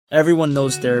Everyone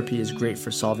knows therapy is great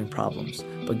for solving problems,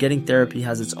 but getting therapy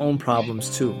has its own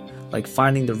problems too, like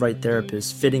finding the right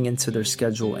therapist, fitting into their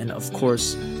schedule, and of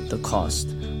course, the cost.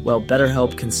 Well,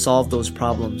 BetterHelp can solve those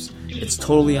problems. It's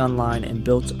totally online and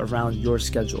built around your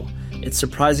schedule. It's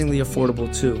surprisingly affordable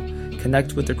too.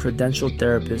 Connect with a credentialed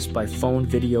therapist by phone,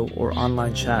 video, or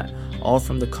online chat, all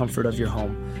from the comfort of your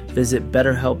home. Visit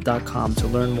BetterHelp.com to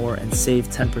learn more and save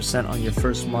 10% on your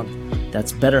first month.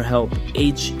 That's BetterHelp,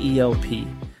 H-E-L-P.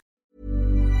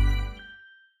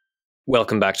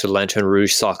 Welcome back to the Lanterne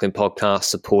Rouge Cycling Podcast,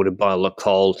 supported by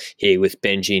Lacole, here with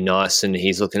Benji Nice, and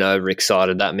he's looking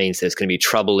overexcited. That means there's going to be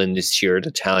trouble in this Giro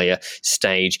d'Italia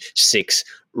Stage 6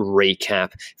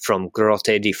 recap. From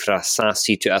Grotte di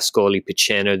Frassassi to Ascoli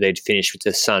Piceno, they'd finished with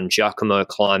the San Giacomo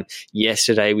climb.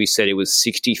 Yesterday, we said it was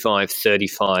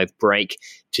 65-35 break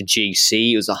to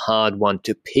GC. It was a hard one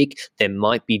to pick. There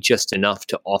might be just enough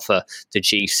to offer the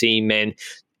GC men.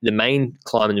 The main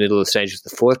climb in the middle of the stage was the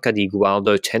Forca di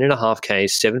Gualdo, 10.5K,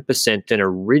 7%, then a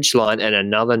ridgeline and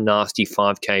another nasty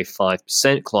 5K,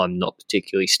 5% climb, not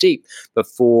particularly steep,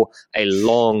 before a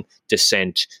long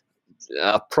descent,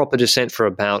 a proper descent for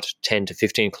about 10 to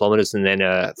 15 kilometers, and then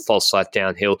a false slight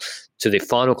downhill to the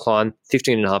final climb,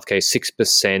 15.5K,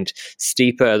 6%,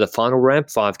 steeper the final ramp,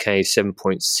 5K,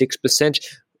 7.6%,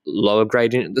 lower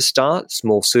gradient at the start. It's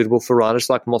more suitable for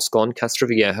riders like Moscon,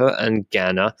 Castroviejo and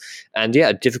Ganna. And yeah,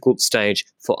 a difficult stage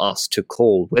for us to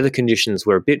call. Weather conditions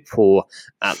were a bit poor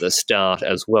at the start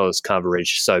as well as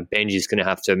coverage. So Benji's going to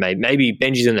have to, maybe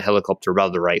Benji's in the helicopter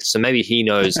above the race. So maybe he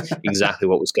knows exactly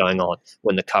what was going on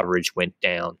when the coverage went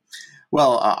down.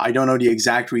 Well, I don't know the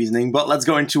exact reasoning, but let's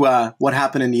go into what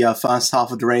happened in the first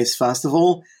half of the race first of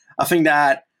all. I think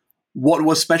that what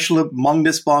was special among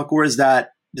this parkour is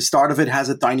that the start of it has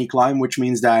a tiny climb, which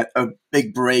means that a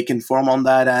big break in form on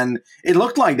that. And it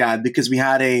looked like that because we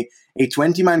had a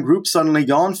 20-man group suddenly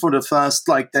gone for the first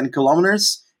 10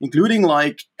 kilometers, including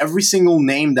every single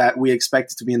name that we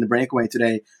expected to be in the breakaway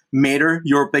today. Mater,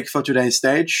 your pick for today's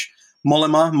stage.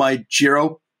 Mollema, my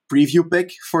Giro preview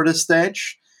pick for this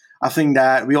stage. I think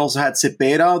that we also had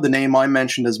Cepeda, the name I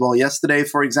mentioned as well yesterday,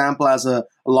 for example, as a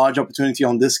large opportunity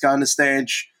on this kind of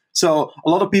stage. So a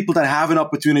lot of people that have an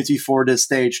opportunity for this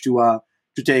stage to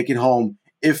take it home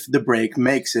if the break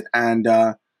makes it. And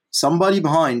somebody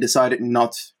behind decided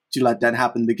not to let that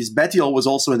happen because Bettiol was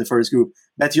also in the first group.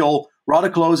 Bettiol rather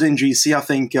close in GC, I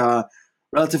think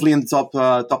relatively in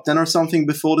the top 10 or something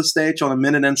before the stage on a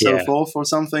minute and so forth or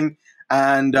something.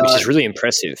 And which is really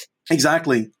impressive.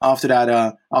 Exactly after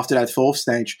that fourth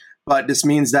stage. But this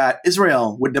means that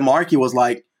Israel with the Marchi was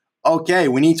like, okay,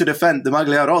 we need to defend the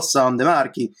Maglia Rossa on the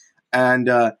Marchi. And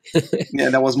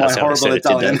that was my horrible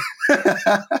Italian.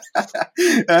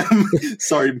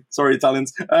 Sorry,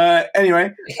 Italians.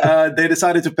 Anyway, they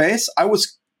decided to pace. I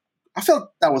felt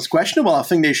that was questionable. I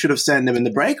think they should have sent them in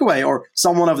the breakaway or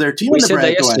someone of their team in the breakaway.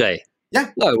 We said that yesterday. Yeah.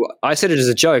 No, I said it as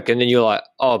a joke, and then you're like,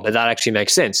 oh, but that actually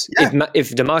makes sense. Yeah.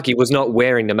 If Demarchi was not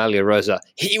wearing the Maglia Rosa,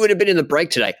 he would have been in the break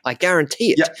today. I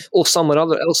guarantee it. Yeah. Or someone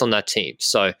else on that team.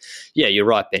 So, yeah, you're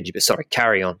right, Benji, but sorry,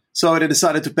 carry on. So they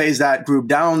decided to pace that group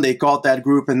down. They caught that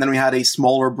group, and then we had a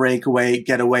smaller breakaway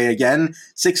getaway again.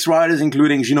 6 riders,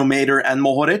 including Gino Mater and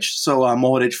Mohoric. So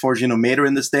Mohoric for Gino Mater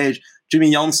in the stage.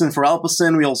 Jimmy Janssen for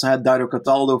Alpecin. We also had Dario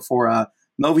Cataldo for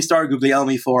Movistar.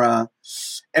 Guglielmi for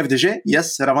FDG,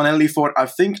 yes. Ravanelli for, I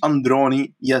think,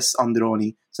 Androni. Yes,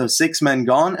 Androni. So 6 men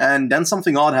gone, and then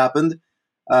something odd happened.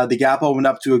 The gap opened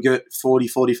up to a good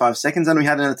 40-45 seconds, and we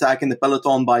had an attack in the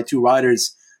peloton by 2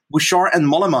 riders, Bouchard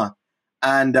and Mollema.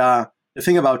 And the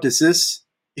thing about this is,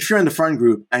 if you're in the front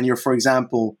group and you're, for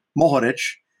example, Mohoric,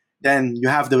 then you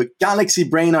have the galaxy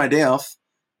brain idea of,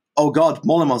 oh God,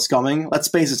 Mollema's coming. Let's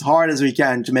pace as hard as we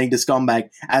can to make this comeback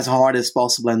as hard as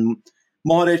possible. And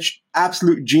Mohoric,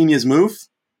 absolute genius move.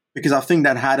 Because I think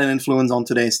that had an influence on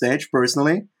today's stage,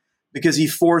 personally. Because he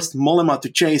forced Mollema to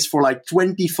chase for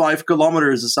 25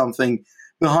 kilometers or something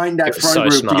behind that front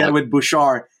group smart. Together with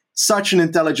Bouchard. Such an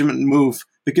intelligent move.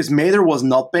 Because Mater was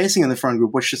not pacing in the front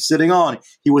group, was just sitting on.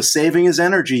 He was saving his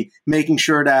energy, making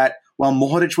sure that while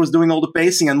Mohoric was doing all the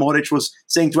pacing and Mohoric was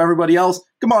saying to everybody else,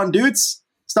 come on, dudes,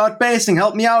 start pacing,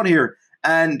 help me out here.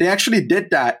 And they actually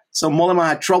did that. So Mollema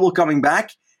had trouble coming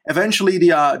back. Eventually,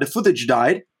 the footage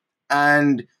died.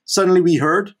 And suddenly we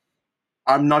heard,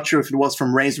 I'm not sure if it was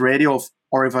from Race Radio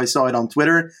or if I saw it on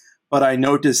Twitter, but I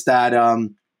noticed that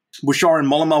Bouchard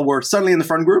and Mollema were suddenly in the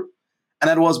front group. And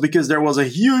that was because there was a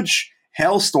huge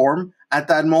hailstorm at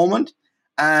that moment.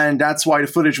 And that's why the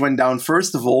footage went down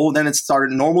first of all. Then it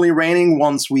started normally raining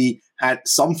once we had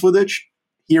some footage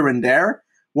here and there.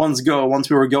 Once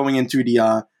we were going into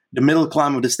the the middle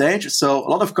climb of the stage. So a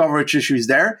lot of coverage issues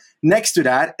there. Next to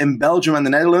that, in Belgium and the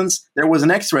Netherlands, there was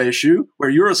an extra issue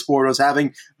where Eurosport was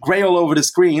having gray all over the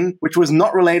screen, which was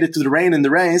not related to the rain in the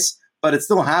race, but it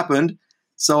still happened.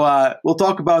 So we'll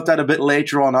talk about that a bit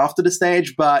later on after the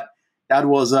stage, but that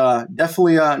was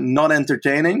definitely not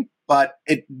entertaining. But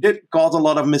it did cause a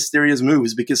lot of mysterious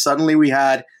moves because suddenly we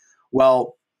had,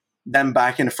 well, them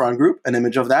back in the front group, an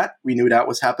image of that. We knew that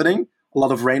was happening. A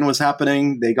lot of rain was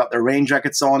happening. They got their rain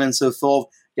jackets on and so forth.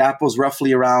 Gap was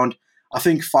roughly around, I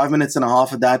think, 5 minutes and a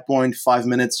half at that point, 5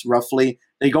 minutes roughly.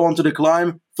 They go onto the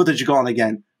climb, footage gone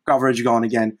again, coverage gone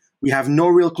again. We have no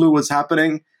real clue what's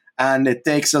happening, and it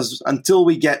takes us until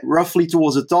we get roughly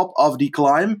towards the top of the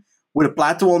climb with a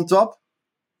plateau on top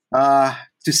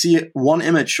to see one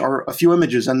image or a few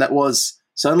images, and that was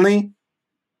suddenly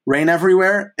rain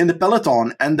everywhere in the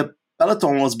peloton, and the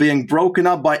peloton was being broken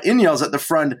up by Ineos at the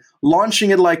front, launching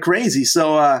it like crazy.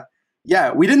 So,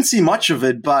 yeah, we didn't see much of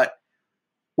it, but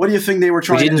what do you think they were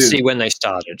trying to do? We didn't see when they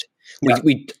started. Yeah.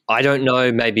 I don't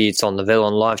know, maybe it's on the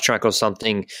Velon live track or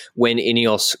something, when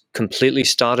Ineos completely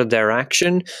started their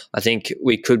action. I think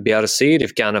we could be able to see it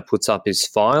if Ganna puts up his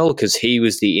file, because he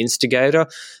was the instigator,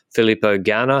 Filippo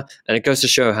Ganna, and it goes to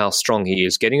show how strong he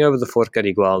is. Getting over the Forca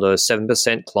di Gualdo,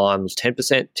 7% climb,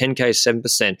 10%, 10K,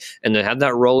 7%, and they had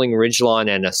that rolling ridgeline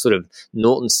and a sort of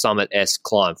Norton Summit-esque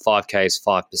climb, 5K is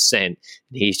 5%, and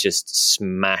he's just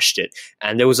smashed it.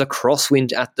 And there was a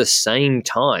crosswind at the same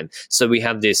time. So we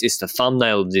have this, it's the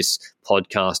thumbnail of this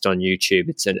podcast on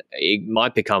YouTube. It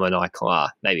might become an icon,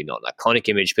 maybe not an iconic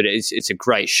image, but it's a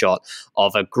great shot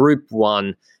of a Group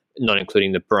 1, not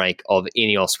including the break, of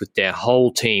Ineos with their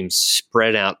whole team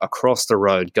spread out across the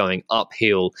road going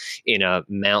uphill in a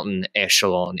mountain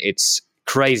echelon. It's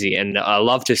crazy, and I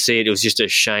love to see it. It was just a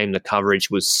shame the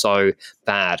coverage was so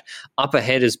bad. Up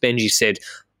ahead, as Benji said,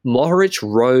 Mohoric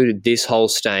rode this whole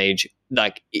stage.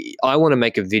 Like, I want to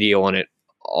make a video on it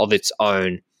of its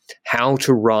own, how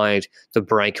to ride the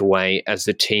breakaway as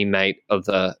the teammate of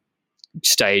the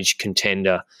stage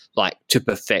contender, like, to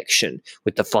perfection,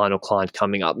 with the final climb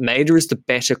coming up. Mader is the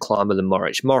better climber than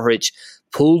Mohoric. Mohoric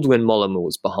pulled when Mollema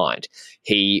was behind.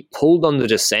 He pulled on the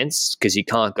descents because he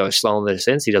can't go slow on the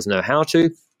descents. He doesn't know how to,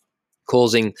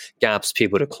 causing gaps,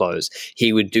 people to close.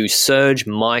 He would do surge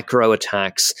micro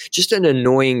attacks, just an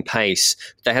annoying pace.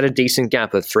 They had a decent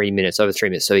gap of 3 minutes, over 3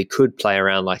 minutes, so he could play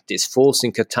around like this,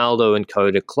 forcing Cataldo and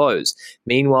co to close.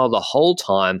 Meanwhile, the whole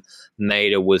time,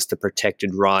 Mader was the protected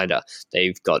rider.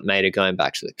 They've got Mader going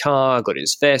back to the car, got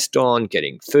his vest on,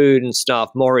 getting food and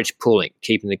stuff. Mohoric pulling,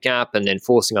 keeping the gap, and then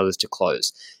forcing others to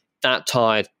close. That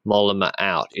tied Mollema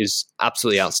out is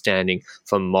absolutely outstanding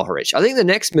from Mohoric. I think the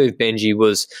next move, Benji,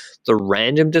 was the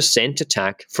random descent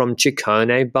attack from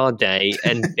Ciccone, Bardet,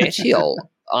 and Bettiol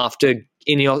after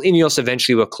Ineos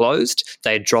eventually were closed.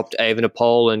 They had dropped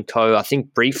Evenepoel and co, I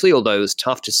think, briefly, although it was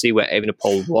tough to see where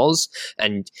Evenepoel was,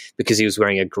 and because he was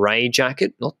wearing a grey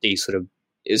jacket, not the sort of,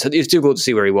 it's difficult to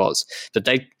see where he was. But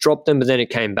they dropped them, but then it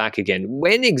came back again.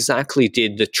 When exactly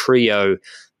did the trio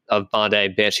of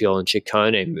Bardet, Bettiol, and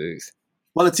Ciccone move?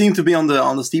 Well, it seemed to be on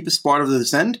the steepest part of the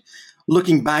descent.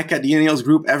 Looking back at the Ineos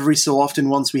group every so often,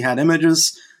 once we had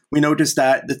images, we noticed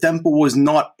that the tempo was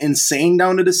not insane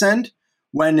down the descent.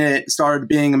 When it started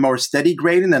being a more steady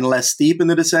gradient and less steep in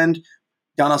the descent,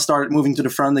 Ganna started moving to the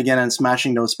front again and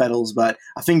smashing those pedals. But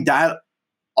I think that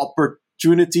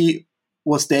opportunity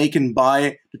was taken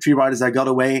by the three riders that got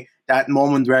away. That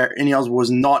moment where Ineos was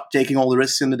not taking all the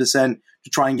risks in the descent to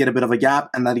try and get a bit of a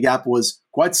gap, and that gap was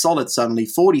quite solid suddenly,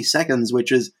 40 seconds,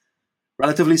 which is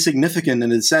relatively significant in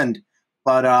the descent.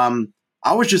 But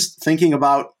I was just thinking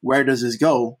about, where does this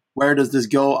go? Where does this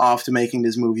go after making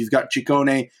this move? You've got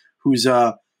Ciccone, who's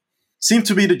seemed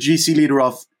to be the GC leader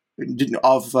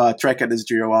of Trek at this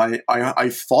Giro. I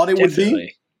thought it would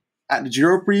be at the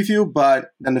Giro preview,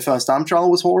 but then the first time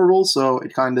trial was horrible, so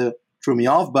it kind of threw me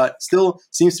off, but still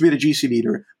seems to be the GC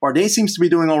leader. Bardet seems to be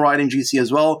doing all right in GC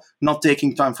as well, not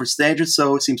taking time for stages,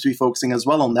 so seems to be focusing as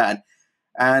well on that.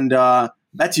 And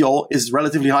Bettiol is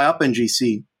relatively high up in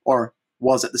GC, or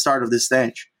was at the start of this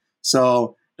stage.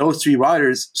 So those three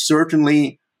riders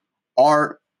certainly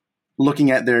are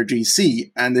looking at their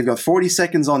GC, and they've got 40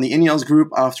 seconds on the Ineos group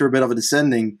after a bit of a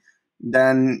descending.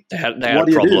 Then they had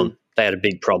a problem. They had a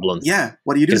big problem. Yeah,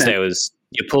 what do you do then? Because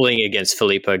you're pulling against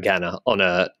Filippo Ganna on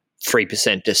a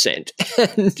 3% descent.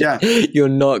 Yeah. You're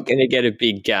not going to get a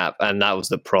big gap, and that was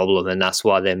the problem, and that's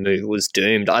why their move was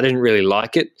doomed. I didn't really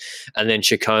like it, and then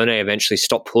Ciccone eventually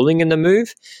stopped pulling in the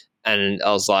move, And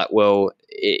I was like, well,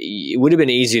 it would have been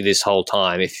easier this whole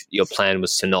time if your plan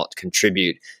was to not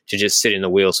contribute, to just sit in the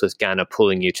wheels with Ganna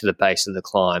pulling you to the base of the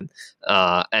climb.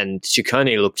 And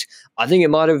Ciccone looked, I think it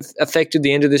might have affected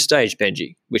the end of this stage,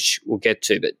 Benji, which we'll get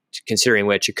to, but considering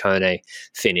where Ciccone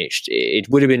finished, it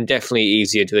would have been definitely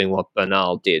easier doing what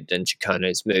Bernal did than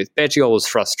Ciccone's move. Bettiol was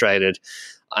frustrated.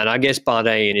 And I guess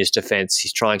Bardet, in his defense,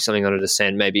 he's trying something on a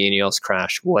descent, maybe Ineos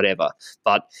crash, whatever.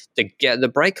 But the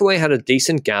breakaway had a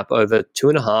decent gap over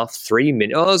 2.5, 3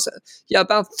 minutes.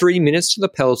 About 3 minutes to the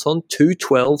peloton,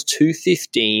 2:12,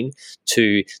 2:15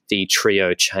 to the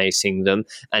trio chasing them.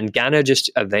 And Ganna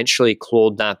just eventually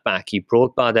clawed that back. He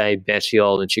brought Bardet,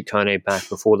 Bettiol, and Ciccone back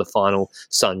before the final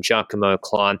San Giacomo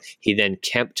climb. He then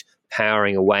kept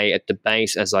powering away at the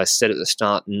base, as I said at the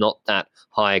start, not that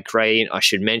high gradient. I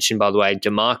should mention, by the way,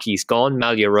 Demarchi's gone.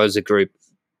 Maglia Rosa group,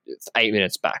 8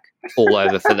 minutes back, all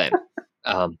over for them.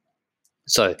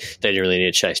 So they didn't really need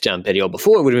to chase down Bettiol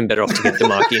before. It would have been better off to get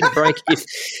Demarchi in the break.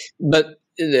 But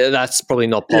that's probably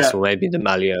not possible. Yeah. Maybe the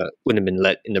Maglia wouldn't have been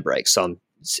let in the break, so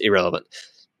it's irrelevant.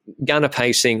 Ganna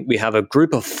pacing, we have a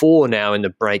group of 4 now in the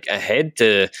break ahead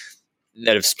that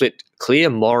have split clear: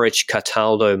 Moric,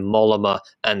 Cataldo, Mollema,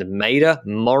 and Maida.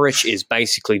 Moric is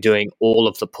basically doing all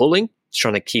of the pulling. He's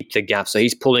trying to keep the gap. So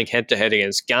he's pulling head-to-head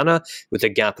against Ganna with a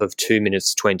gap of 2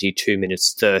 minutes 20, 2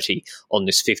 minutes 30 on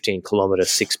this 15-kilometre,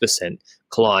 6%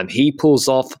 climb. He pulls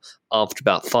off after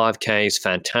about 5Ks.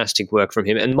 Fantastic work from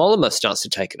him. And Mollema starts to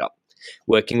take it up,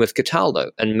 working with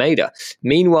Cataldo and Maida.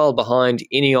 Meanwhile, behind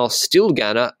Ineos, still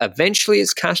Ganna. Eventually,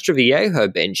 it's Castroviejo,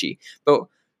 Benji. But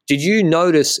did you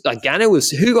notice,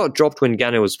 who got dropped when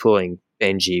Ganna was pulling?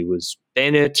 Benji was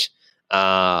Bennett,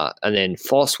 and then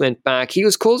Foss went back. He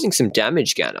was causing some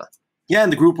damage, Ganna. Yeah,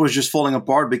 and the group was just falling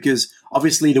apart because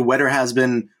obviously the weather has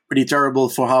been pretty terrible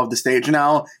for half the stage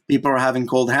now. People are having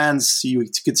cold hands. You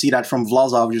could see that from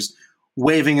Vlasov just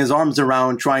waving his arms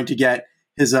around, trying to get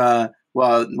his, the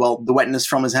wetness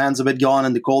from his hands a bit gone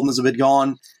and the coldness a bit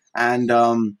gone. And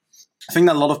I think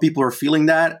that a lot of people are feeling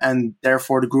that, and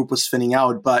therefore the group was thinning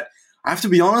out. But I have to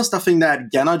be honest, I think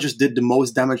that Ganna just did the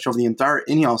most damage of the entire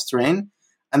Ineos terrain,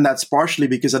 and that's partially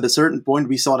because at a certain point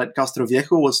we saw that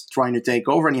Castroviejo was trying to take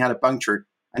over and he had a puncture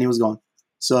and he was gone.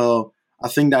 So I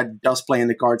think that does play in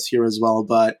the cards here as well.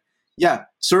 But yeah,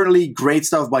 certainly great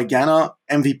stuff by Ganna.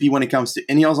 MVP when it comes to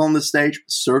Ineos on the stage,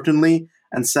 certainly,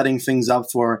 and setting things up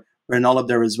for Bernal up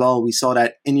there as well. We saw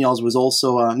that Ineos was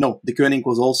also, the Koenig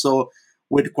was also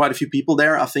with quite a few people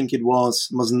there. I think it was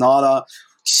Masnada,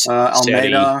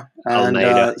 Almeida,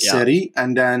 and Seri.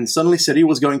 And then suddenly Seri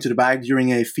was going to the back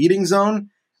during a feeding zone.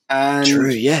 And true,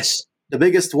 yes. The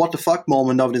biggest what the fuck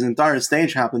moment of this entire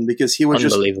stage happened because he was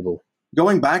just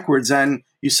going backwards. And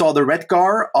you saw the red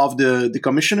car of the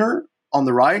commissioner on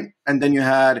the right. And then you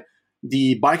had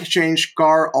the bike exchange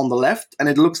car on the left. And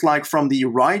it looks like from the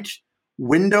right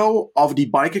window of the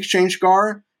bike exchange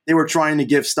car, they were trying to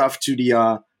give stuff to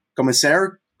the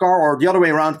commissaire car, or the other way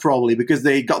around probably, because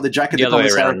they got the jacket the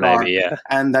commissaire car, maybe, yeah.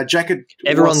 And that jacket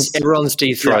everyone's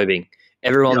dethrobing.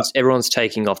 Yeah. Everyone's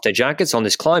taking off their jackets on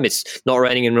this climb. It's not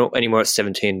raining anymore. It's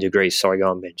 17 degrees. Sorry,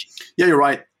 go on, Benji. Yeah, you're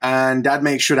right. And that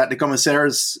makes sure that the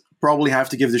commissaires probably have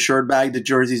to give the shirt back, the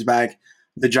jerseys back,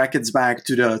 the jackets back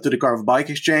to the car of bike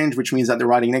exchange, which means that they're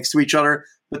riding next to each other.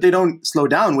 But they don't slow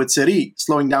down with Seri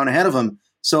slowing down ahead of them.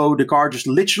 So the car just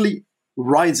literally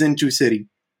rides into Seri.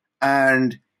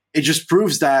 And it just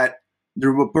proves that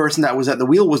the person that was at the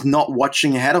wheel was not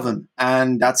watching ahead of him.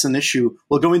 And that's an issue.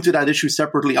 We'll go into that issue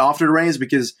separately after the race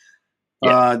because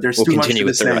there's too much to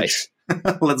the stage.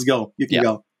 Let's go. You can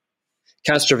go.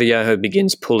 Castroviejo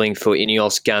begins pulling for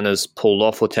Ineos. Ganna's pulled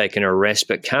off or taken a rest,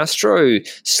 but Castro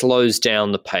slows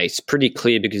down the pace. Pretty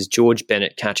clear because George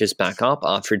Bennett catches back up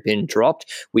after he'd been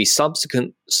dropped. We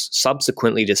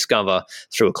subsequently discover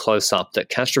through a close-up that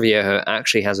Castroviejo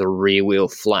actually has a rear wheel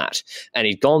flat, and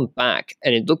he'd gone back,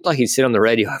 and it looked like he'd said on the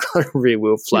radio, "I got a rear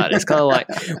wheel flat." It's kind of like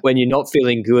when you're not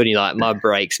feeling good, and you're like, "My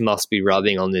brakes must be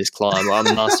rubbing on this climb.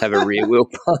 I must have a rear wheel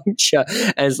puncture."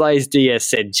 And it's like his DS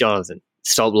said, "Jonathan,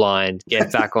 stop lying,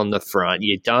 get back on the front.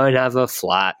 You don't have a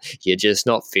flat. You're just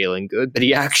not feeling good." But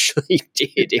he actually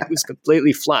did. It was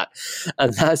completely flat.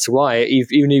 And that's why,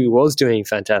 even if he was doing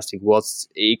fantastic,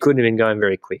 he couldn't have been going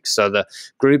very quick. So the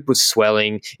group was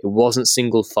swelling. It wasn't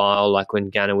single file like when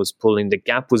Ganna was pulling. The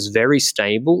gap was very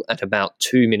stable at about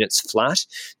 2 minutes flat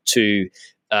to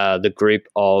the group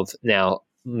of now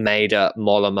Maida,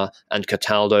 Mollema, and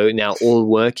Cataldo now all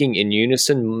working in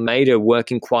unison. Maida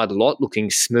working quite a lot,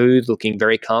 looking smooth, looking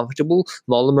very comfortable.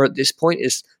 Mollema at this point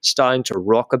is starting to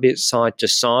rock a bit side to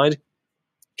side.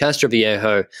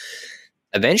 Castroviejo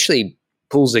eventually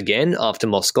pulls again after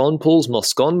Moscon pulls.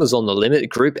 Moscon was on the limit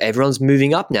group. Everyone's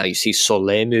moving up now. You see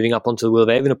Soler moving up onto the wheel of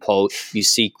Evenepoel. You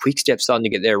see Quickstep starting to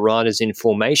get their riders in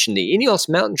formation. The Ineos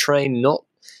mountain train not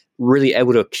really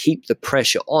able to keep the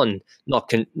pressure on.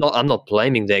 I'm not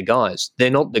blaming their guys. They're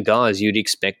not the guys you'd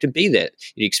expect to be there.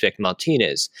 You'd expect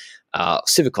Martinez,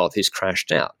 Sivakov, who's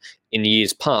crashed out. In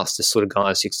years past, the sort of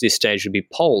guys at this stage would be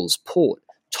Poles, Port,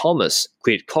 Thomas,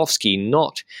 Kwiatkowski,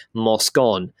 not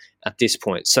Moscon at this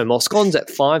point. So Moscon's at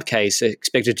 5K,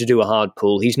 expected to do a hard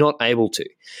pull. He's not able to.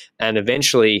 And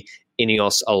eventually,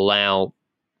 Ineos allow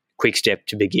Quickstep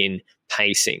to begin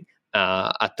pacing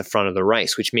at the front of the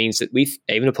race, which means that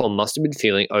Evenepoel must have been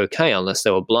feeling okay unless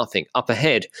they were bluffing. Up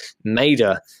ahead,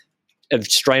 Maida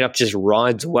straight up just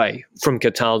rides away from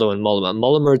Cataldo and Mollema.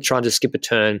 Mollema tried to skip a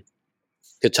turn.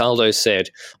 Cataldo said,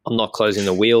 I'm not closing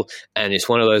the wheel. And it's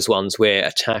one of those ones where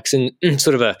attacks and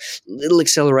sort of a little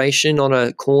acceleration on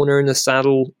a corner in the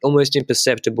saddle, almost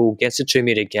imperceptible, gets a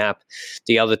 2-meter gap.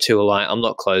 The other two are like, I'm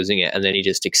not closing it. And then he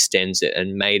just extends it.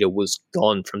 And Maida was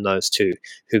gone from those two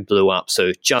who blew up.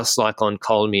 So just like on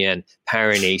Colmian,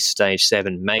 Paris stage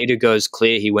 7, Maida goes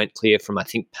clear. He went clear from, I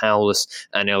think, Paulus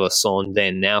and Ellison.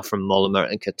 Then now from Mollema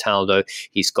and Cataldo.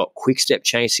 He's got Quickstep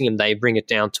chasing him. They bring it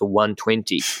down to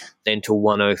 120. Then to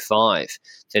 105.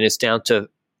 Then it's down to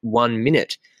 1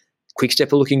 minute.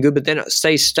 Quickstep are looking good, but then it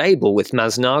stays stable with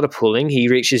Masnada pulling. He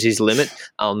reaches his limit.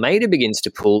 Almeida begins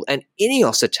to pull, and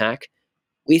Ineos attack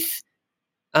with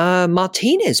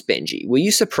Martinez, Benji. Were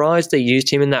you surprised they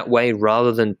used him in that way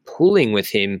rather than pulling with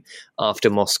him after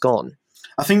Moscon?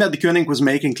 I think that the Koenig was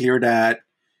making clear that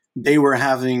they were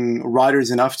having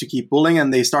riders enough to keep pulling,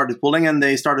 and they started pulling, and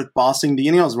they started passing the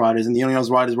Ineos riders, and the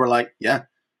Ineos riders were like, yeah,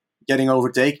 getting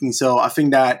overtaken. So I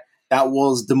think that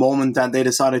was the moment that they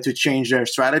decided to change their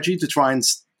strategy to try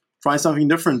something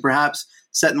different. Perhaps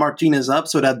set Martinez up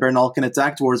so that Bernal can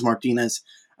attack towards Martinez.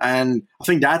 And I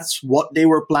think that's what they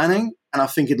were planning. And I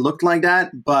think it looked like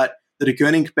that. But the De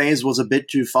Koenig pace was a bit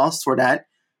too fast for that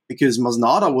because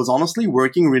Masnada was honestly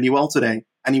working really well today.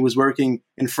 And he was working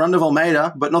in front of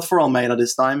Almeida, but not for Almeida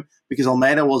this time because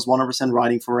Almeida was 100%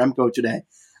 riding for Remco today.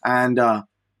 And God,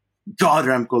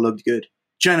 Remco looked good.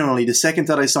 Genuinely, the second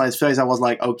that I saw his face, I was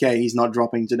like, okay, he's not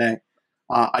dropping today.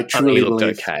 I truly he looked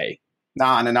believe. Okay.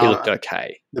 No. He looked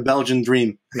okay. The Belgian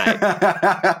dream. Mate.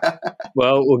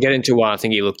 Well, we'll get into why I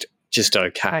think he looked just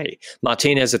okay.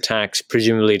 Martinez attacks,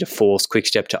 presumably to force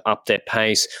Quickstep to up their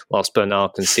pace, whilst Bernal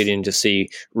can sit in to see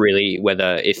really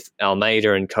whether if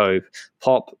Almeida and Co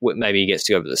pop, maybe he gets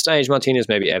to go over the stage. Martinez,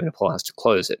 maybe Evenepoel has to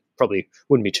close it. Probably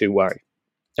wouldn't be too worried.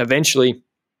 Eventually,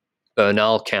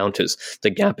 Bernal counters. The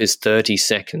gap is 30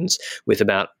 seconds with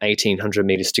about 1,800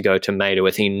 metres to go to Maida,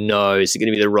 where he knows it's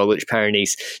going to be the Roglic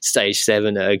Paris stage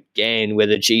 7 again, where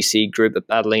the GC group are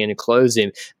battling and close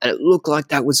him. And it looked like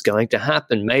that was going to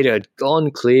happen. Maida had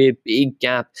gone clear, big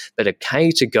gap, but a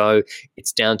K to go.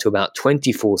 It's down to about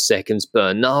 24 seconds.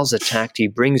 Bernal's attacked. He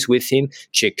brings with him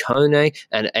Ciccone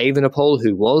and Evenepoel,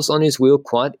 who was on his wheel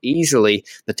quite easily,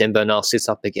 but then Bernal sits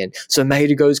up again. So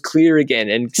Maida goes clear again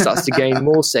and starts to gain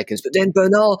more seconds. But then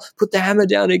Bernal put the hammer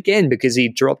down again because he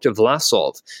dropped to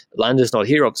Vlasov. Lander's not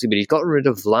here, obviously, but he's gotten rid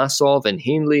of Vlasov and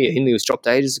Hindley. Hindley was dropped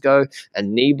ages ago,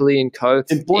 and Nibali and co.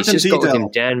 Important he's just detail. got with him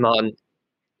Dan Martin.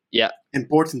 Yeah.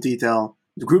 Important detail.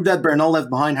 The group that Bernal left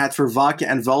behind had Vervaeke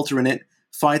and Valter in it,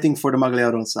 fighting for the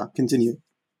Maglia Rosa. Continue.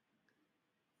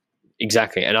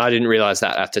 Exactly, and I didn't realize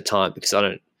that at the time because I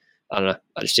don't know.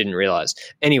 I just didn't realize.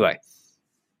 Anyway,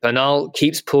 Bernal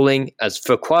keeps pulling as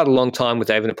for quite a long time with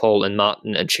Evenepoel and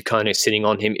Martin and Ciccone sitting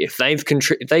on him. If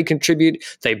they contribute,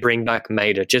 they bring back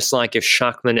Maida. Just like if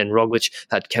Schachmann and Roglic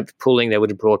had kept pulling, they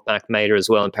would have brought back Maida as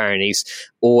well in Paris.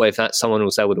 Or if someone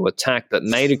was able to attack, but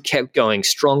Maida kept going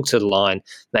strong to the line.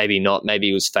 Maybe not. Maybe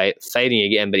he was fading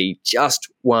again, but he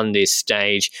just won this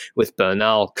stage with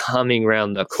Bernal coming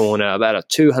around the corner, about a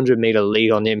 200-meter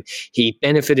lead on him. He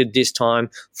benefited this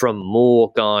time from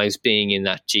more guys being in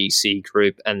that GC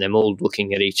group and them all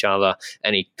looking at each other,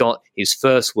 and he got his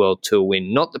first World Tour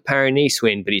win. Not the Paris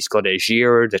win, but he's got a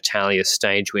Giro d'Italia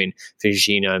stage win for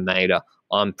Gino Maida.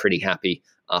 I'm pretty happy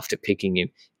after picking him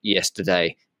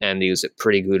yesterday, and he was at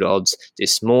pretty good odds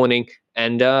this morning.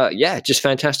 And just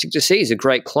fantastic to see. He's a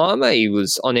great climber. He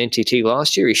was on NTT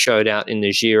last year. He showed out in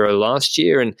the Giro last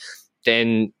year, and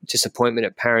then disappointment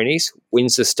at Paris,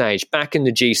 wins the stage. Back in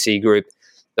the GC group,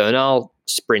 Bernal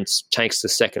sprints, takes the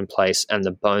second place and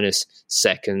the bonus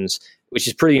seconds, which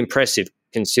is pretty impressive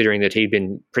considering that he'd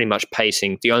been pretty much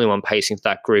pacing, the only one pacing for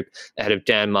that group ahead of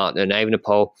Dan Martin and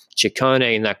Evenepoel.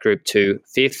 Ciccone in that group to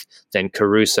 5th, then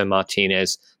Caruso,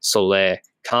 Martinez, Soler,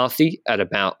 Carthy at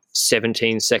about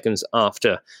 17 seconds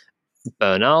after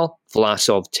Bernal,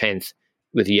 Vlasov 10th,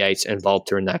 with Yates and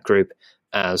Volta in that group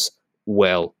as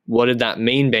well. What did that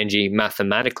mean, Benji,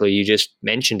 mathematically? You just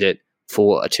mentioned it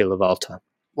for Attila Volta.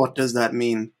 What does that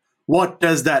mean? What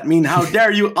does that mean? How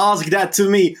dare you ask that to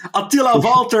me? Attila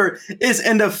Volter is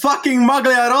in the fucking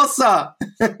Maglia Rossa.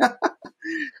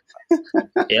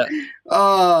 Yeah.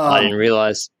 I didn't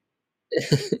realize.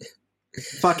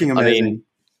 Fucking amazing.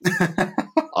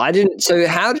 I didn't. So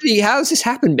how does this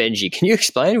happen, Benji? Can you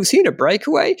explain? Was he in a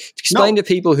breakaway? Explain to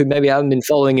people who maybe haven't been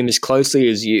following him as closely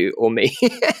as you or me,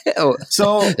 or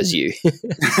as you.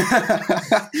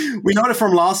 We know that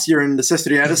from last year in the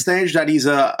Sestriere stage that he's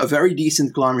a very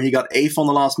decent climber. He got 8th on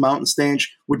the last mountain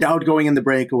stage without going in the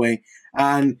breakaway.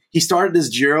 And he started this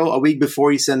Giro a week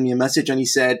before. He sent me a message and he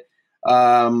said,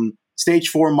 stage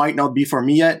 4 might not be for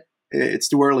me yet. It's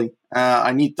too early.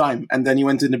 I need time. And then he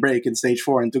went in the break in stage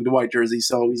 4 and took the white jersey.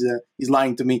 So he's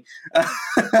lying to me.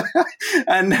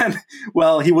 And then,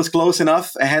 well, he was close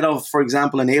enough ahead of, for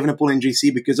example, an Evenepoel in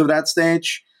GC because of that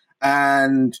stage.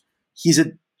 And he's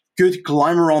a good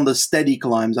climber on the steady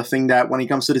climbs. I think that when he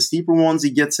comes to the steeper ones,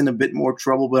 he gets in a bit more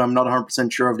trouble, but I'm not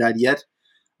 100% sure of that yet.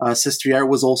 Sestriere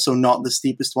was also not the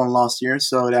steepest one last year.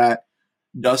 So that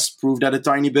does prove that a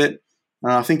tiny bit.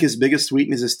 I think his biggest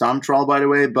weakness is time trial, by the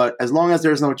way. But as long as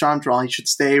there's no time trial, he should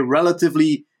stay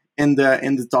relatively in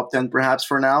the top 10, perhaps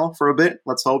for now, for a bit.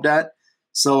 Let's hope that.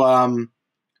 So I'm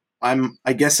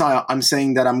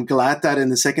saying that I'm glad that in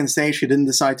the second stage he didn't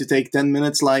decide to take 10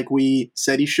 minutes like we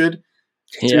said he should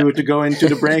to go into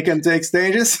the break and take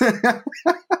stages.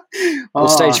 Well,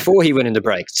 stage 4 he went in the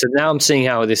break. So now I'm seeing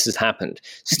how this has happened.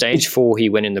 Stage 4 he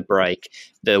went in the break,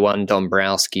 the one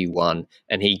Dombrowski won,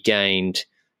 and he gained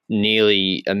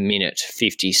nearly a minute,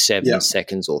 57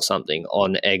 seconds or something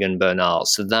on Egan Bernal.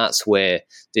 So that's where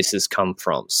this has come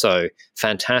from. So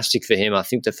fantastic for him. I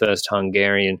think the first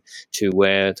Hungarian to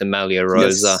wear the Maglia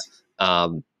Rosa.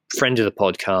 Yes. Friend of the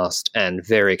podcast and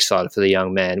very excited for the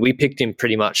young man. We picked him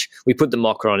pretty much. We put the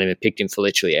mocker on him and picked him for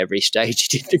literally every stage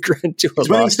he did the Grand Tour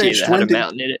last year that had a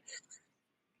mountain in it.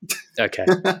 Okay,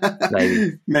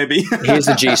 maybe. Here's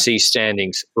the GC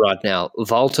standings right now.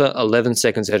 Volta 11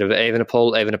 seconds ahead of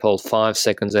Evenepoel. Evenepoel 5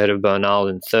 seconds ahead of Bernal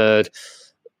in third.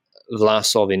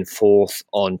 Vlasov in fourth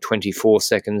on 24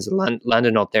 seconds.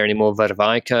 Landa not there anymore.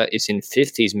 Vervaika is in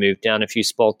fifth. He's moved down a few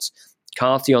spots.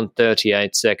 Carthy on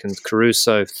 38 seconds.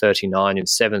 Caruso 39 in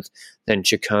seventh. Then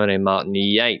Ciccone, Martin,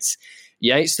 Yates.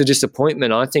 Yates, the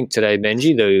disappointment, I think, today,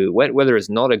 Benji. The wet weather is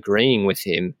not agreeing with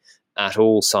him at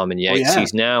all, Simon Yates.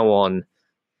 He's now on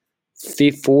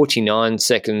 49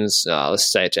 seconds, let's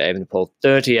say it to Evenepoel,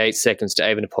 38 seconds to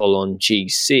Evenepoel on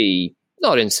GC.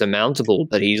 Not insurmountable,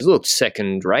 but he's looked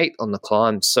second rate on the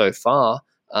climb so far.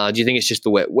 Do you think it's just the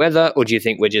wet weather, or do you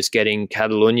think we're just getting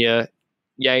Catalunya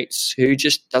Yates, who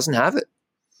just doesn't have it?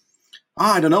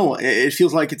 I don't know. It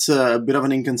feels like it's a bit of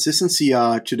an inconsistency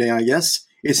today, I guess.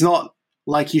 It's not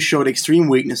like he showed extreme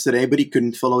weakness today, but he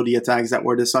couldn't follow the attacks that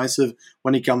were decisive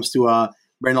when it comes to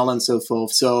Bernal and so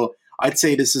forth. So I'd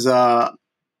say this is a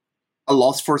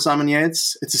loss for Simon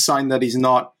Yates. It's a sign that he's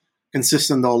not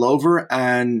consistent all over,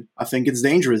 and I think it's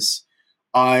dangerous.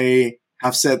 I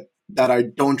have said that I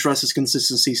don't trust his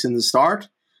consistency since the start,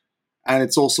 and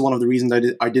it's also one of the reasons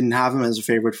that I didn't have him as a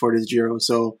favorite for this Giro.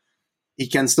 So he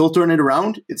can still turn it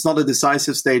around. It's not a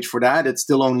decisive stage for that. It's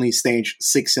still only stage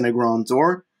 6 in a Grand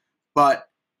Tour. But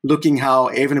looking how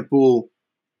Evenepoel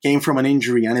came from an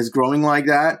injury and is growing like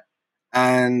that,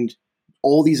 and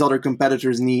all these other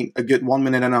competitors need a good 1.5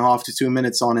 minutes to 2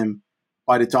 minutes on him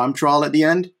by the time trial at the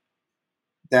end,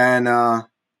 then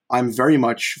I'm very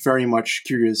much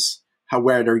curious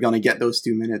where they're going to get those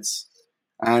 2 minutes.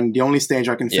 And the only stage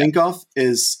I can think of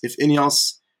is if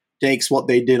Ineos takes what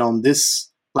they did on this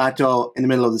plateau in the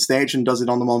middle of the stage and does it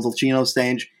on the Montalcino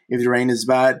stage, if the rain is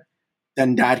bad,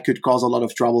 then that could cause a lot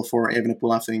of trouble for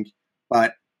Evenepoel, I think.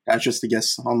 But that's just a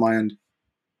guess on my end.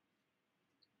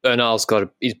 Bernal's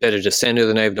he's better descender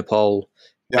than Evenepoel,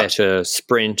 better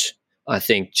sprint. I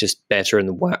think just better in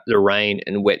the rain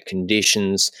and wet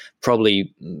conditions.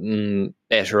 Probably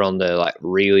better on the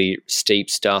really steep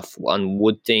stuff, one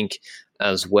would think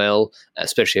as well,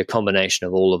 especially a combination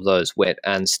of all of those wet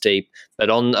and steep. But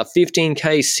on a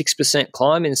 15K, 6%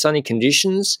 climb in sunny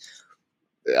conditions,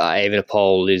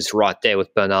 Evenepoel is right there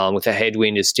with Bernal, and with a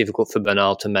headwind, it's difficult for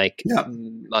Bernal to make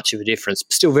much of a difference.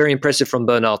 Still very impressive from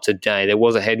Bernal today. There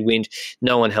was a headwind.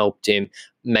 No one helped him.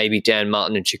 Maybe Dan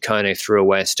Martin and Ciccone threw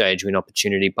away a stage win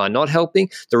opportunity by not helping.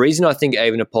 The reason I think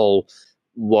Evenepoel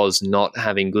was not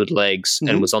having good legs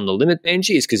and was on the limit,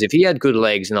 Benji, is because if he had good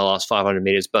legs in the last 500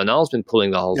 metres, Bernal's been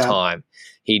pulling the whole time.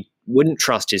 He wouldn't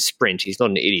trust his sprint. He's not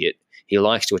an idiot. He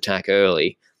likes to attack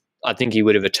early. I think he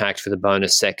would have attacked for the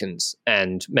bonus seconds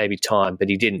and maybe time, but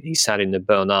he didn't. He sat in the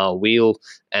Bernal wheel,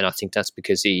 and I think that's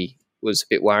because he was a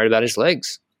bit worried about his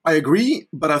legs. I agree,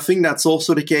 but I think that's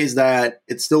also the case that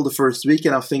it's still the first week,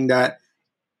 and I think that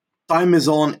time is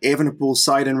on Evenepoel's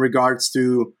side in regards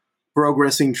to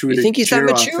progressing through the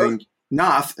Giro. I think. No,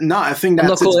 I think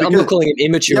that's I'm not calling it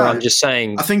immature. Yeah, I'm just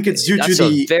saying. I think it's due to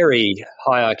the very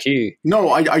high IQ.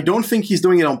 No, I don't think he's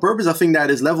doing it on purpose. I think that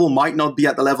his level might not be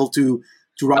at the level to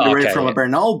ride away from a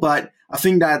Bernal, but I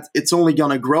think that it's only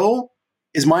gonna grow.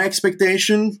 Is my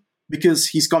expectation, because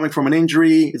he's coming from an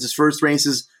injury. It's his first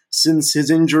races since his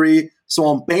injury, so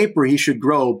on paper he should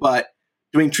grow. But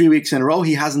doing 3 weeks in a row,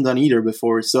 he hasn't done either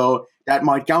before, so that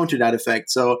might counter that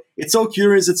effect. So it's so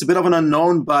curious. It's a bit of an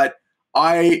unknown, but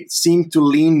I seem to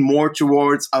lean more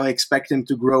towards I expect him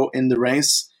to grow in the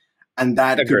race, and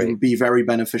that could be very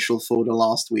beneficial for the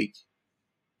last week.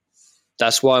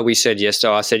 That's why we said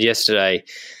yesterday. I said yesterday,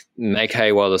 make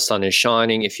hay while the sun is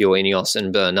shining. If you're Ineos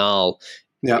and Bernal,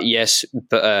 yes,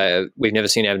 but we've never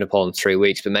seen Evenepoel in 3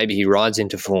 weeks. But maybe he rides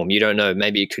into form. You don't know.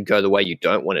 Maybe it could go the way you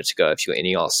don't want it to go if you're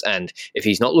Ineos. And if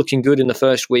he's not looking good in the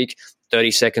first week, 30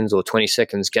 seconds or 20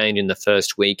 seconds gained in the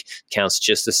first week counts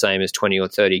just the same as 20 or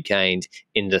 30 gained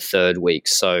in the third week.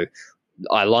 So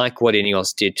I like what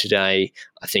Ineos did today.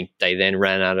 I think they then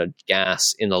ran out of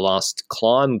gas in the last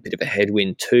climb, a bit of a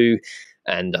headwind too,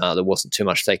 and there wasn't too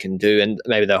much they can do. And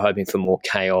maybe they're hoping for more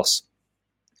chaos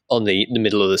on the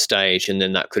middle of the stage, and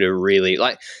then that could have really,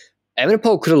 like,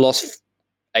 Evenepoel could have lost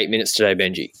 8 minutes today,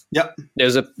 Benji. Yep.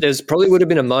 There's probably would have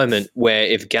been a moment where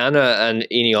if Ghana and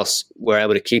Ineos were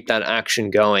able to keep that action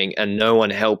going and no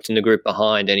one helped in the group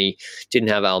behind, and he didn't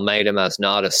have Almeida,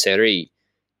 Masnada, Seri,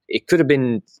 it could have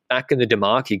been back in the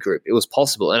Demarchi group. It was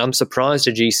possible, and I'm surprised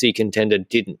a GC contender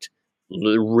didn't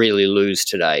really lose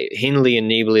today. Hindley and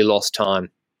Nibali lost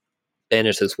time,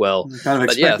 Bennett as well.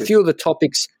 But yeah, a few of the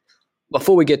topics.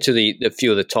 Before we get to the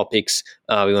few of the topics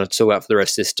we want to talk about for the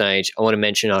rest of this stage, I want to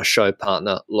mention our show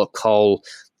partner, Le Col.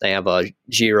 They have a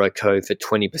Giro code for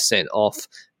 20% off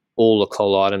all Le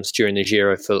Col items during the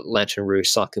Giro for Lantern Rouge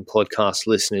Cycling Podcast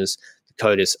listeners. The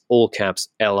code is all caps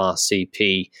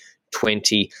LRCP20.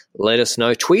 Let us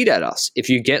know. Tweet at us if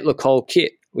you get Le Col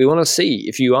kit. We want to see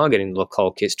if you are getting the Le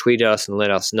Col kits. Tweet at us and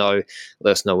let us know.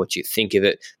 Let us know what you think of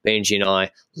it. Benji and I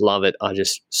love it. I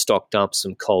just stocked up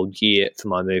some cold gear for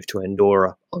my move to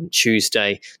Andorra on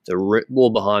Tuesday. The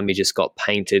wall behind me just got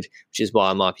painted, which is why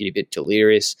I might be a bit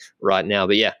delirious right now.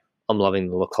 But yeah, I'm loving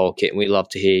the Le Col kit, and we'd love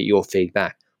to hear your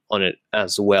feedback on it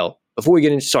as well. Before we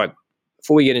get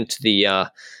into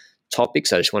the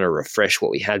topics, I just want to refresh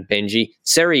what we had, Benji.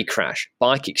 Seri crash,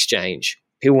 bike exchange.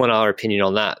 People want our opinion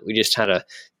on that. We just had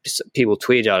people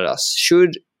tweet at us.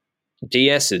 Should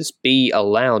DSs be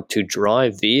allowed to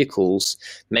drive vehicles,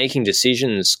 making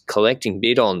decisions, collecting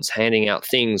bidons, handing out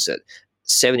things at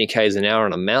 70 k's an hour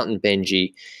on a mountain,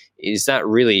 Benji? Is that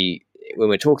really, when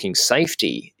we're talking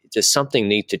safety, does something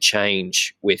need to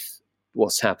change with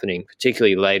what's happening,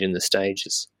 particularly late in the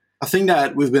stages? I think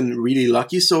that we've been really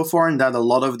lucky so far in that a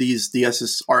lot of these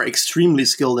DSs are extremely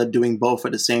skilled at doing both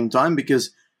at the same time, because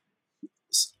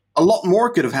a lot more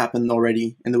could have happened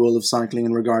already in the world of cycling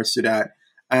in regards to that.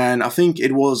 And I think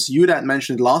it was you that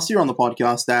mentioned last year on the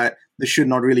podcast that this should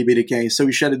not really be the case. So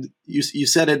you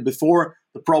said it before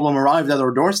the problem arrived at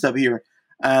our doorstep here.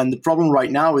 And the problem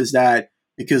right now is that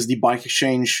because the bike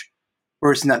exchange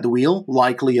person at the wheel,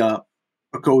 likely a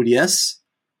co-DS,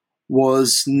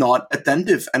 was not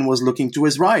attentive and was looking to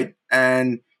his right.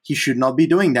 And he should not be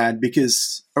doing that,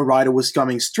 because a rider was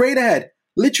coming straight ahead,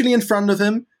 literally in front of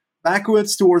him,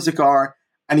 backwards towards the car,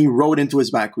 and he rode into his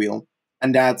back wheel.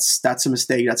 And that's a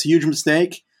mistake. That's a huge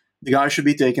mistake. The guy should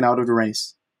be taken out of the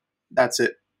race. That's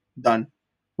it. Done.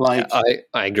 I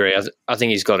agree. I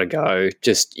think he's got to go.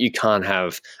 Just, you can't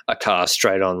have a car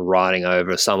straight on riding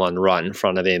over someone right in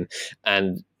front of him.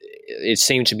 And it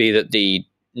seemed to be that the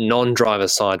non-driver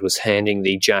side was handing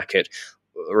the jacket,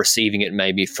 receiving it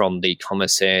maybe from the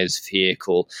commissaire's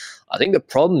vehicle. I think the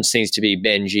problem seems to be,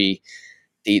 Benji,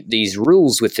 these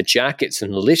rules with the jackets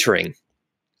and the littering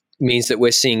means that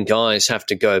we're seeing guys have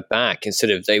to go back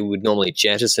instead of they would normally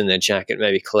jettison their jacket,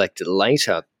 maybe collect it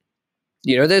later.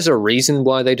 You know, there's a reason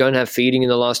why they don't have feeding in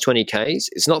the last 20 Ks.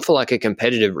 It's not for like a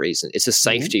competitive reason. It's a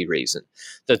safety reason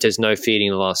that there's no feeding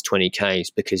in the last 20 Ks,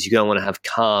 because you don't want to have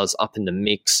cars up in the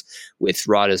mix with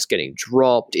riders getting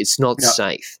dropped. It's not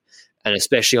safe. And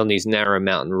especially on these narrow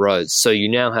mountain roads. So you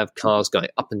now have cars going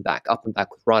up and back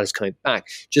with riders coming back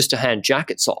just to hand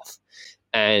jackets off.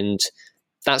 And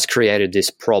that's created this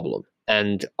problem.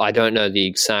 And I don't know the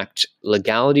exact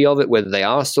legality of it, whether they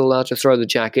are still allowed to throw the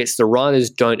jackets. The riders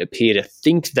don't appear to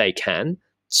think they can.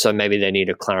 So maybe they need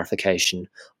a clarification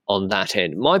on that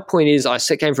end. My point is, I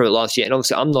came from it last year, and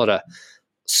obviously I'm not a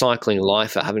cycling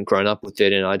lifer. I haven't grown up with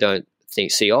it, and I don't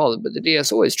but the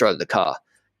DS always drove the car.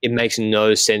 It makes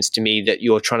no sense to me that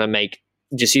you're trying to make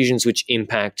decisions which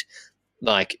impact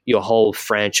like your whole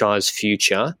franchise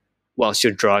future whilst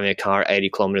you're driving a car at 80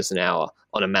 kilometers an hour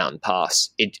on a mountain pass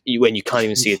when you can't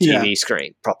even see a TV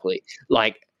screen properly.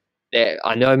 Like,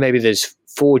 I know maybe there's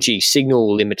 4G signal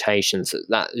limitations.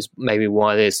 That is maybe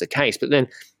why there's the case. But then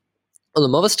on the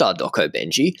Movistar doco,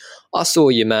 Benji, I saw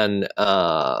your man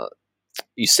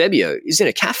Eusebio is in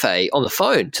a cafe on the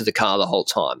phone to the car the whole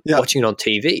time, watching it on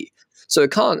TV. So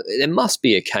there must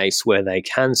be a case where they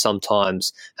can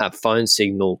sometimes have phone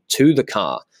signal to the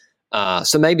car.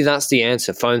 So maybe that's the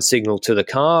answer: phone signal to the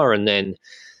car, and then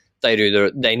they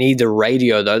need the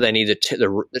radio though. They need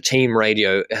the team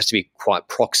radio. It has to be quite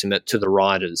proximate to the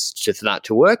riders for that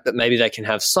to work. But maybe they can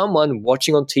have someone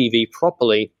watching on TV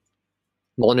properly,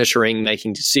 monitoring,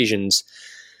 making decisions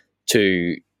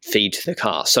to feed to the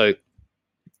car. So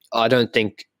I don't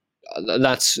think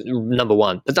that's number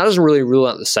one, but that doesn't really rule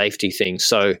out the safety thing.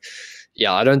 So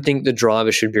yeah, I don't think the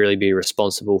driver should really be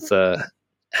responsible for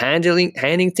handing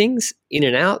things in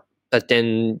and out. But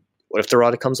then what if the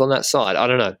rider comes on that side? I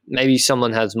don't know. Maybe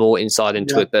someone has more insight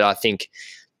into it, but I think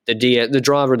the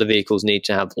driver of the vehicles need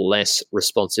to have less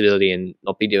responsibility and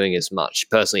not be doing as much.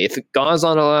 Personally, if guys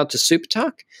aren't allowed to super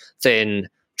tuck, then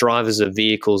drivers of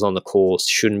vehicles on the course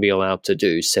shouldn't be allowed to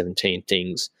do 17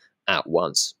 things at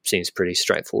once. Seems pretty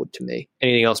straightforward to me.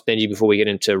 Anything else, Benji, before we get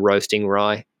into roasting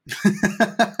rye?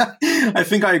 I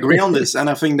think I agree on this, and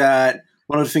I think that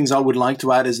one of the things I would like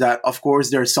to add is that, of course,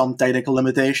 there are some technical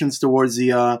limitations towards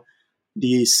the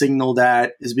signal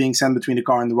that is being sent between the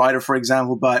car and the rider, for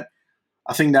example, but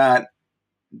I think that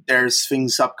there's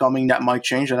things upcoming that might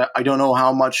change. I don't know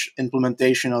how much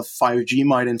implementation of 5G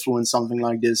might influence something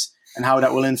like this and how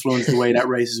that will influence the way that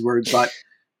races work, but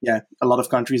yeah, a lot of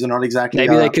countries are not exactly.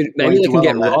 Maybe they can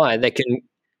get Rye.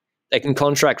 They can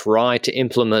contract Rye to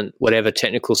implement whatever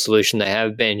technical solution they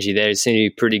have. Benji, they seem to be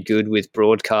pretty good with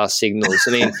broadcast signals.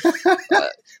 I mean,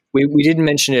 we didn't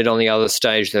mention it on the other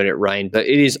stage that it rained, but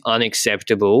it is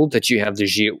unacceptable that you have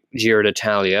the Giro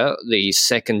d'Italia, the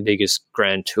second biggest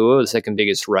Grand Tour, the second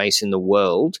biggest race in the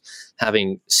world,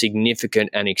 having significant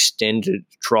and extended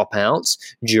dropouts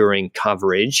during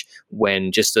coverage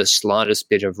when just the slightest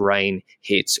bit of rain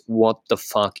hits. What the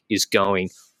fuck is going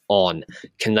on?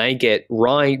 Can they get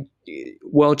Rye?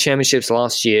 World Championships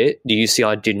last year, the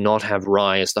UCI did not have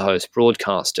Rye as the host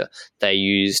broadcaster. They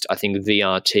used, I think,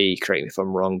 VRT, correct me if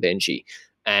I'm wrong, Benji.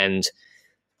 And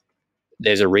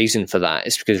there's a reason for that.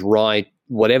 It's because Rye,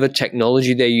 whatever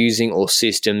technology they're using or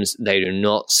systems, they do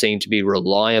not seem to be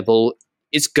reliable.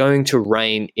 It's going to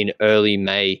rain in early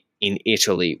May in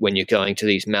Italy when you're going to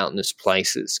these mountainous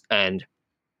places. And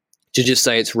to just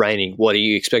say it's raining, what do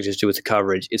you expect us to do with the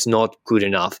coverage? It's not good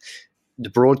enough. The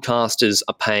broadcasters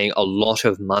are paying a lot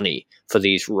of money for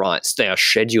these rights. They are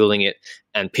scheduling it,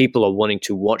 and people are wanting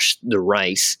to watch the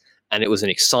race. And it was an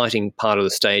exciting part of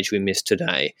the stage we missed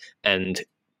today. And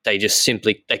they just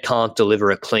simply they can't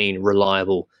deliver a clean,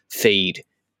 reliable feed.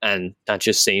 And that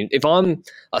just seems.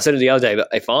 I said it the other day, but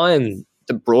if I'm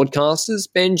the broadcasters,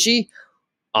 Benji,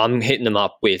 I'm hitting them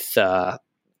up with.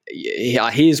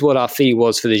 Here's what our fee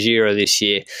was for the Giro this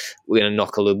year. We're going to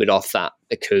knock a little bit off that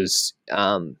because.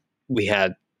 We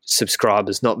had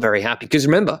subscribers not very happy because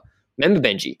remember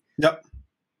Benji. Yep.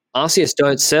 RCS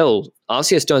don't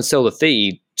sell the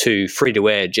feed to free to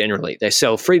air generally. They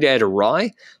sell free to air to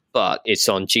Rye, but it's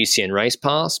on GCN Race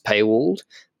Pass, paywalled,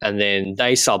 and then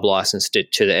they sub-licensed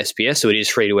it to the SPS, so it is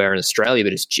free to air in Australia,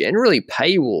 but it's generally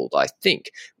paywalled, I think.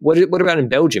 What about in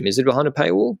Belgium? Is it behind a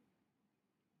paywall?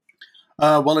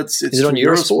 Well, it's on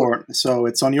Eurosport, so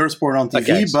it's on Eurosport on TV.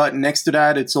 Okay. But next to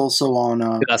that, it's also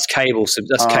on. That's cable.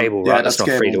 That's cable, right? That's not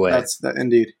cable. Free to air. That's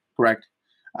indeed correct.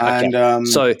 And okay.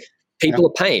 So people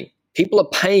are paying. People are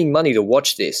paying money to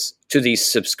watch this to these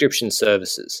subscription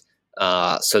services.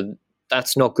 So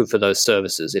that's not good for those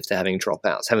services if they're having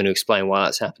dropouts. Having to explain why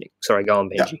that's happening. Sorry, go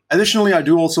on, Benji. Yeah. Additionally, I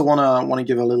do also want to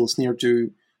give a little sneer to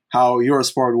how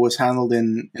Eurosport was handled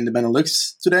in the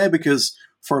Benelux today, because.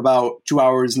 For about 2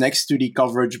 hours next to the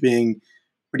coverage being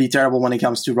pretty terrible when it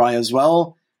comes to Rye as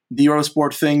well. The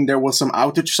Eurosport thing, there was some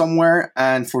outage somewhere,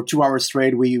 and for 2 hours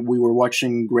straight, we were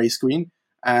watching gray screen.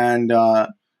 And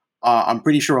I'm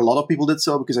pretty sure a lot of people did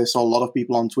so because I saw a lot of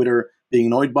people on Twitter being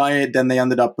annoyed by it. Then they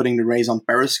ended up putting the race on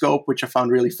Periscope, which I found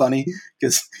really funny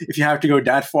because if you have to go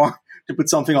that far to put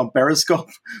something on Periscope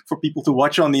for people to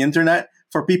watch on the internet,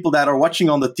 for people that are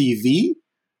watching on the TV,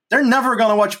 they're never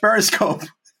going to watch Periscope.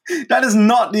 That is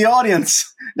not the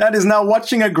audience. That is now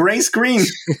watching a gray screen.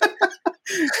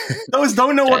 Those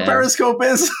don't know what Periscope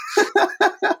is.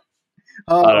 I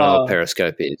don't know what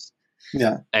Periscope is.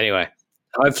 Yeah. Anyway,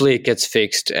 hopefully it gets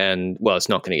fixed, and well, it's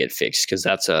not going to get fixed because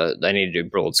they need to do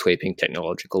broad sweeping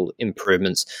technological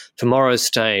improvements. Tomorrow's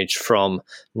stage from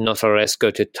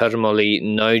Notaresco to Termoli,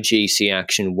 no GC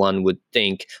action, one would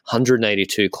think,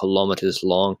 182 kilometers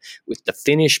long, with the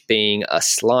finish being a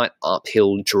slight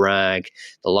uphill drag.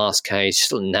 The last K is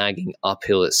still nagging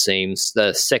uphill, it seems.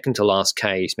 The second to last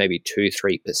K is maybe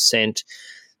 2-3%.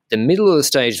 The middle of the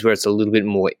stage is where it's a little bit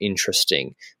more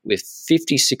interesting. With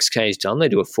 56 Ks done, they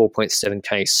do a 4.7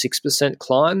 K, 6%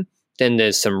 climb. Then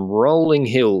there's some rolling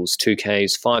hills, 2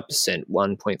 Ks, 5%,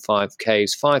 1.5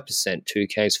 Ks, 5%, 2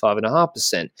 Ks,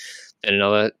 5.5%, then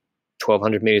another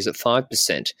 1,200 meters at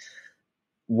 5%.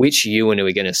 Which Ewan are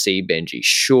we going to see, Benji?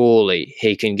 Surely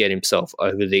he can get himself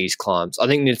over these climbs. I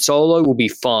think Nizzolo will be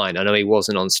fine. I know he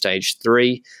wasn't on stage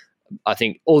 3. I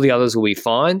think all the others will be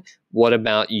fine. What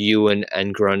about Ewan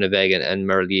and Groenewegen and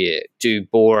Merlier? Do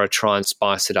Bora try and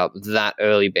spice it up that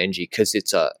early, Benji? Because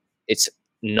it's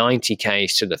 90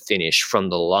 Ks to the finish from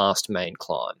the last main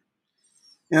climb.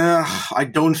 I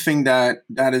don't think that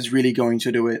is really going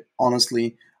to do it,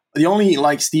 honestly. The only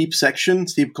steep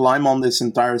climb on this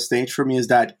entire stage for me is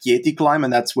that Chieti climb,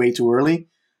 and that's way too early.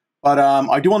 But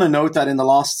I do want to note that in the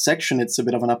last section, it's a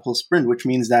bit of an uphill sprint, which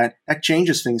means that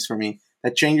changes things for me.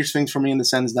 That changes things for me in the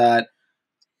sense that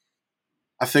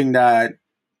I think that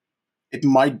it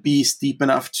might be steep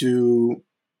enough to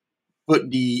put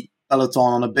the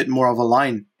peloton on a bit more of a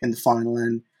line in the final.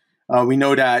 And we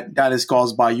know that is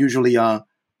caused by usually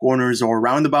corners or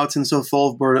roundabouts and so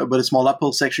forth, but a small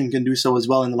uphill section can do so as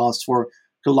well in the last 4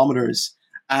 kilometers.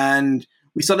 And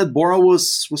we saw that Bora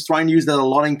was trying to use that a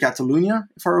lot in Catalonia,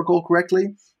 if I recall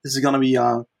correctly. This is going to be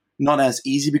not as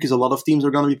easy because a lot of teams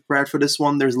are going to be prepared for this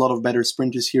one. There's a lot of better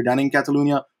sprinters here than in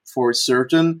Catalonia, for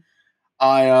certain.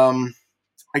 I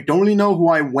don't really know who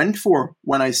I went for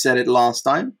when I said it last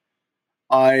time.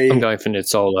 I'm going for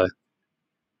Nizzolo.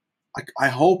 I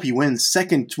hope he wins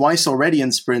second twice already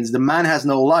in sprints. The man has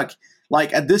no luck.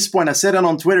 At this point, I said it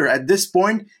on Twitter, at this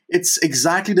point, it's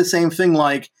exactly the same thing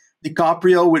like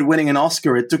DiCaprio with winning an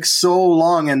Oscar. It took so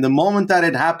long, and the moment that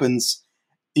it happens,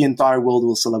 the entire world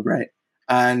will celebrate.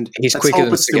 And he's let's quicker hope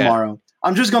than it's tomorrow.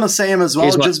 I'm just going to say him as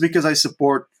well, just because I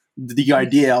support the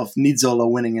idea of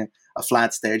Nizzolo winning a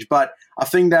flat stage. But I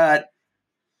think that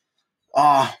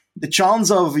the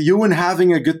chance of Ewan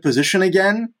having a good position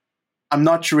again, I'm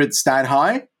not sure it's that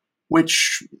high,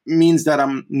 which means that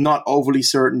I'm not overly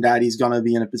certain that he's going to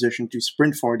be in a position to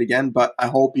sprint for it again, but I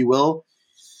hope he will.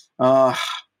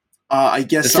 I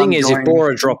guess the thing is, if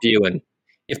Bora drop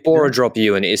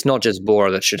Ewan, it's not just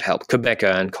Bora that should help.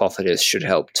 Quebecer and Cofidis should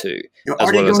help too.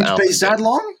 Are they going to pace that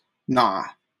long? Nah.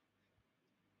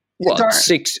 What,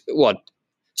 6? What?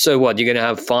 So what, you're going to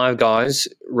have 5 guys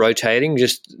rotating,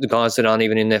 just the guys that aren't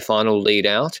even in their final lead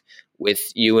out, with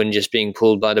Ewan just being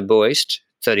pulled by the Boist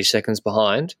 30 seconds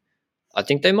behind? I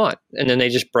think they might. And then they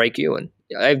just break Ewan.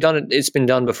 They've done it. It's been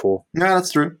done before. No,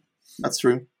 that's true.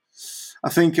 I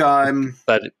think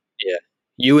But, yeah.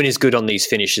 Ewan is good on these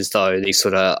finishes, though, these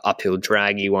sort of uphill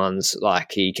draggy ones.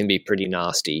 He can be pretty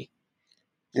nasty.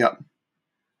 Yeah.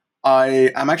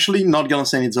 I am actually not going to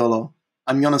say Nizzolo.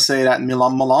 I'm going to say that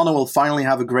Milano will finally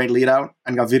have a great lead out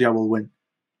and Gaviria will win.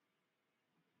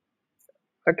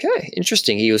 Okay,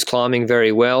 interesting. He was climbing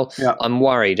very well. Yeah. I'm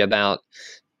worried about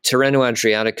Tirreno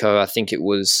Adriatico.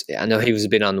 I know he was a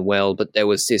bit unwell, but there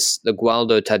was the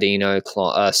Gualdo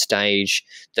Tadino stage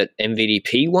that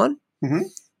MVDP won. Mm-hmm.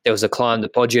 There was a climb, the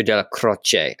Poggio della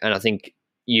Croce, and I think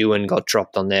Ewan got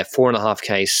dropped on there.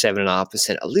 4.5K,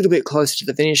 7.5%, a little bit closer to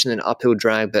the finish, and then uphill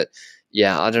drag. But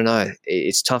yeah, I don't know.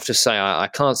 It's tough to say. I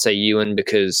can't say Ewan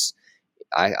because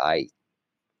I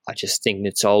just think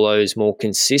Nizzolo is more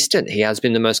consistent. He has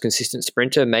been the most consistent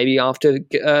sprinter, maybe after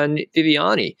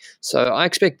Viviani. So I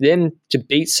expect them to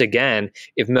beat Sagan.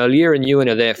 If Merlier and Ewan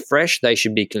are there fresh, they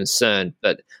should be concerned.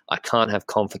 But I can't have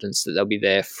confidence that they'll be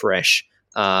there fresh.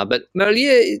 But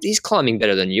Merlier, he's climbing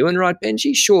better than Ewan, right,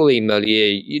 Benji? Surely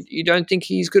Merlier, you don't think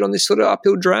he's good on this sort of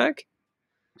uphill drag?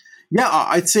 Yeah,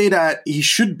 I'd say that he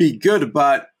should be good,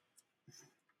 but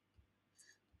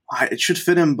it should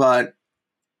fit him, but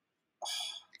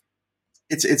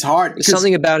it's hard. There's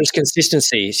something about his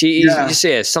consistency.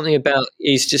 Something about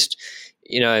he's just,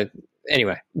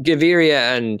 anyway,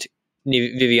 Gaviria and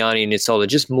Viviani and Nizzolo are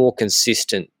just more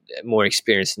consistent, more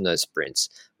experienced in those sprints.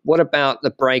 What about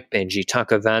the break, Benji?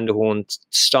 Tucker van der Horn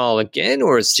style again,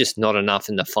 or it's just not enough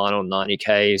in the final 90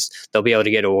 Ks? They'll be able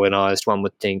to get organised, one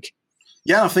would think.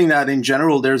 Yeah, I think that in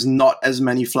general, there's not as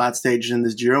many flat stages in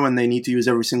this Giro, and they need to use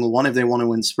every single one if they want to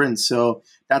win sprints. So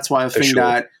that's why I think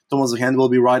that Thomas Verheyen will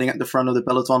be riding at the front of the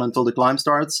peloton until the climb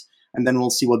starts, and then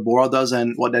we'll see what Bora does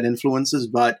and what that influences.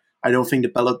 But I don't think the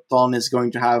peloton is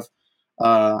going to have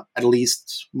at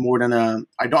least more than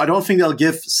I don't think they'll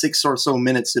give 6 or so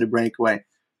minutes to the breakaway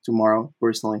tomorrow,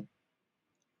 personally.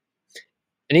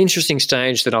 An interesting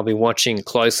stage that I'll be watching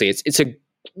closely. It's a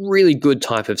really good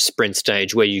type of sprint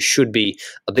stage where you should be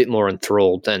a bit more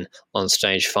enthralled than on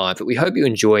stage 5. But we hope you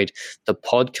enjoyed the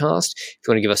podcast. If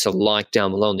you want to give us a like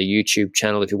down below on the YouTube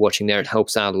channel, if you're watching there, it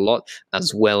helps out a lot,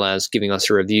 as well as giving us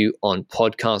a review on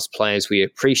podcast players. We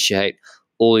appreciate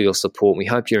all your support. We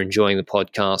hope you're enjoying the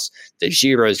podcast. The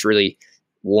Giro is really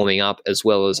warming up, as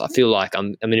well as I feel like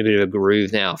I'm in a bit of a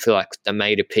groove now. I feel like the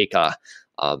Maida pick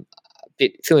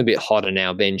feeling a bit hotter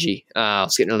now, Benji. I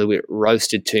was getting a little bit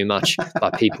roasted too much by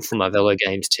people from my Velo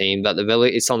Games team, but the Velo,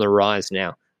 it's on the rise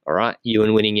now. All right,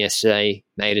 Ewan winning yesterday,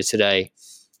 Maida today.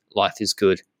 Life is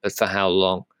good, but for how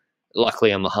long?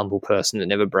 Luckily, I'm a humble person that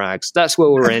never brags. That's where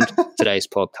we'll end today's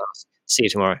podcast. See you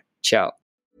tomorrow. Ciao.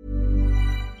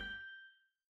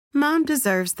 Mom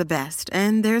deserves the best,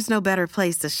 and there's no better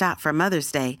place to shop for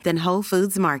Mother's Day than Whole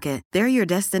Foods Market. They're your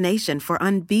destination for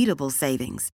unbeatable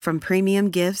savings, from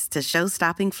premium gifts to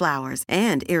show-stopping flowers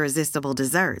and irresistible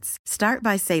desserts. Start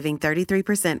by saving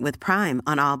 33% with Prime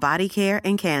on all body care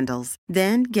and candles.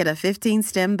 Then get a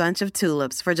 15-stem bunch of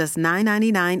tulips for just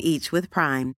 $9.99 each with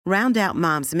Prime. Round out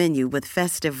Mom's menu with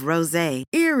festive rosé,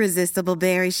 irresistible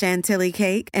berry chantilly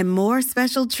cake, and more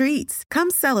special treats. Come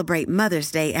celebrate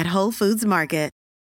Mother's Day at Whole Foods Market.